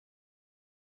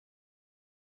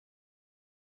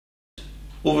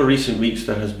Over recent weeks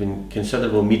there has been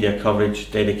considerable media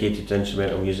coverage dedicated to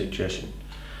instrumental music tuition.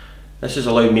 This has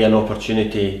allowed me an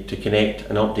opportunity to connect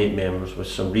and update members with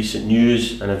some recent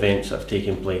news and events that have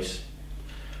taken place.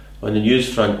 On the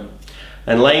news front,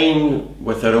 in line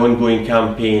with our ongoing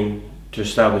campaign to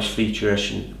establish free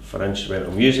tuition for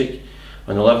instrumental music,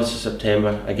 on the 11th of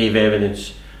September I gave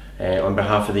evidence on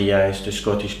behalf of the EIS to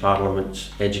Scottish Parliament's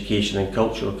Education and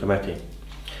Cultural Committee.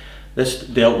 This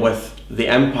dealt with the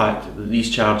impact that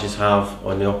these charges have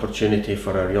on the opportunity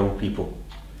for our young people.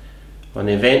 On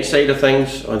the event side of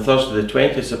things, on Thursday the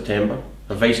 20th of September,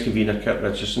 our Vice Convener Kurt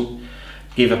Richardson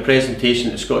gave a presentation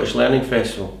at the Scottish Learning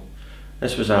Festival.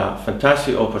 This was a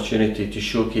fantastic opportunity to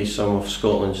showcase some of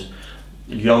Scotland's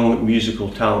young musical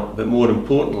talent, but more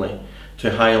importantly,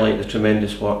 to highlight the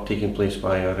tremendous work taking place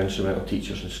by our instrumental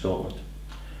teachers in Scotland.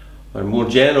 On more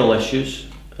general issues,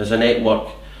 as a network,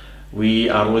 we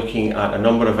are looking at a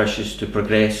number of issues to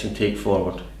progress and take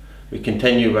forward. We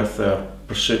continue with the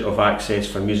pursuit of access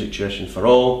for music tuition for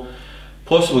all,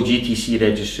 possible GTC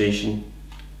registration,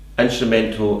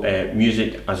 instrumental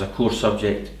music as a core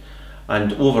subject,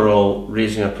 and overall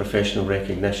raising our professional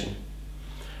recognition.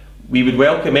 We would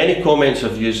welcome any comments or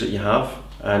views that you have,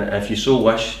 and if you so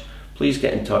wish, please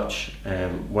get in touch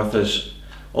with us.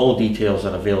 All details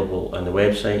are available on the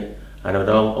website, and I would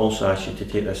also ask you to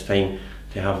take this time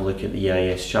to have a look at the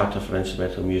EIS Charter for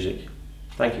Instrumental Music.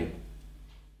 Thank you.